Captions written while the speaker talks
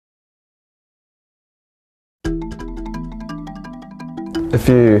If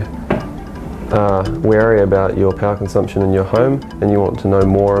you are wary about your power consumption in your home and you want to know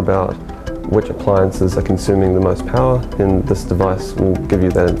more about which appliances are consuming the most power, then this device will give you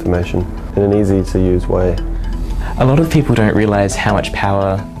that information in an easy to use way. A lot of people don't realise how much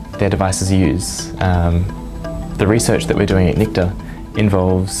power their devices use. The research that we're doing at NICTA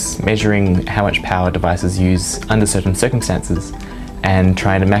involves measuring how much power devices use under certain circumstances and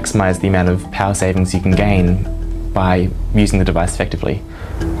trying to maximise the amount of power savings you can gain by using the device effectively.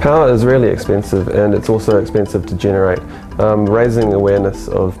 Power is really expensive, and it's also expensive to generate. Raising awareness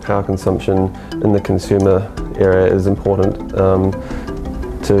of power consumption in the consumer area is important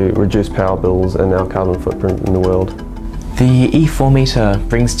to reduce power bills and our carbon footprint in the world. The e4meter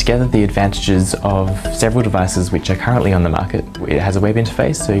brings together the advantages of several devices which are currently on the market. It has a web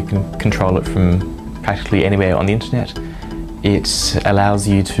interface, so you can control it from practically anywhere on the internet. It allows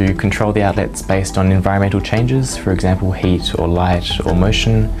you to control the outlets based on environmental changes, for example heat or light or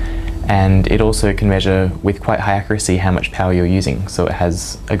motion, and it also can measure with quite high accuracy how much power you're using, so it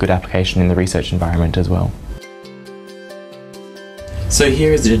has a good application in the research environment as well. So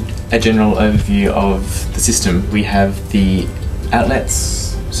here is a general overview of the system. We have the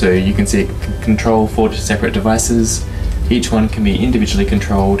outlets, so you can see it can control 4 separate devices. Each one can be individually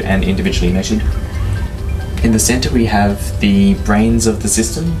controlled and individually measured. In the centre we have the brains of the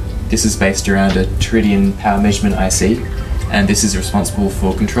system. This is based around a Tritium power measurement IC, and this is responsible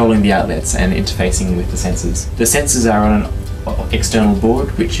for controlling the outlets and interfacing with the sensors. The sensors are on an external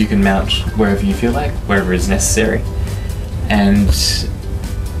board which you can mount wherever you feel like, wherever is necessary, and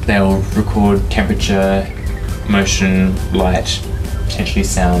they'll record temperature, motion, light, potentially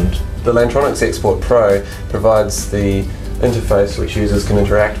sound. The Lantronix XPort Pro provides the interface which users can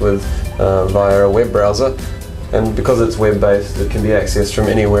interact with via a web browser, and because it's web-based it can be accessed from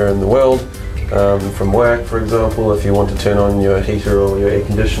anywhere in the world, from work for example. If you want to turn on your heater or your air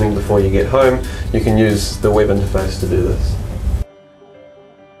conditioning before you get home, you can use the web interface to do this.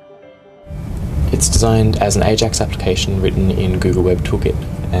 It's designed as an AJAX application written in Google Web Toolkit,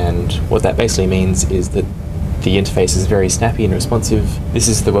 and what that basically means is that the interface is very snappy and responsive. This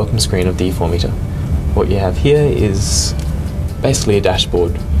is the welcome screen of the e4meter. What you have here is basically a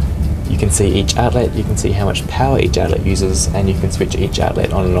dashboard. You can see each outlet, you can see how much power each outlet uses, and you can switch each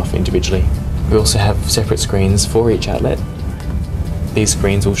outlet on and off individually. We also have separate screens for each outlet. These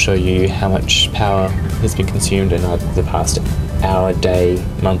screens will show you how much power has been consumed in either the past hour, day,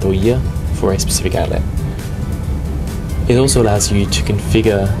 month or year for a specific outlet. It also allows you to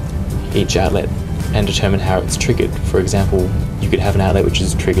configure each outlet and determine how it's triggered. For example, you could have an outlet which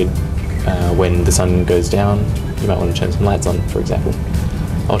is triggered when the sun goes down. You might want to turn some lights on, for example.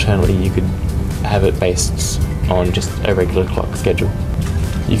 Alternatively, you could have it based on just a regular clock schedule.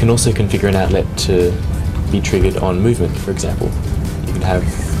 You can also configure an outlet to be triggered on movement, for example. You can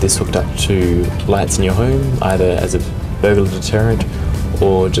have this hooked up to lights in your home, either as a burglar deterrent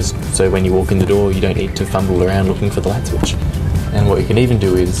or just so when you walk in the door you don't need to fumble around looking for the light switch. And what you can even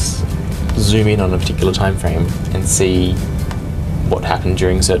do is zoom in on a particular time frame and see what happened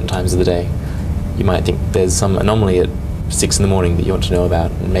during certain times of the day. You might think there's some anomaly at 6 in the morning that you want to know about,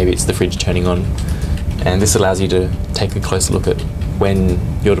 and maybe it's the fridge turning on, and this allows you to take a closer look at when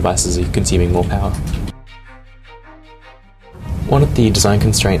your devices are consuming more power. One of the design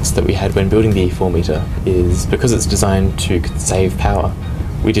constraints that we had when building the e4meter is because it's designed to save power,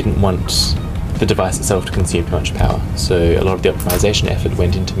 we didn't want the device itself to consume too much power, so a lot of the optimization effort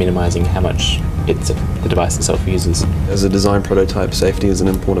went into minimizing how much the device itself uses. As a design prototype, safety is an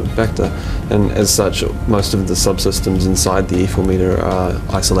important factor, and as such most of the subsystems inside the e4meter are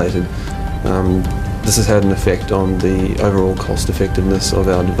isolated. This has had an effect on the overall cost effectiveness of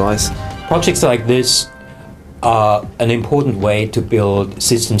our device. Projects like this are an important way to build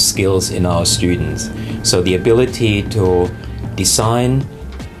system skills in our students. So the ability to design,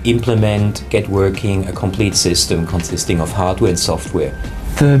 implement, get working a complete system consisting of hardware and software.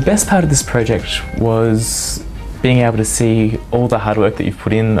 The best part of this project was being able to see all the hard work that you've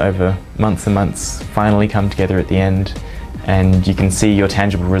put in over months and months finally come together at the end, and you can see your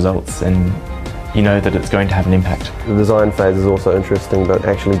tangible results and you know that it's going to have an impact. The design phase is also interesting, but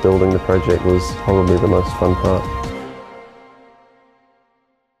actually building the project was probably the most fun part.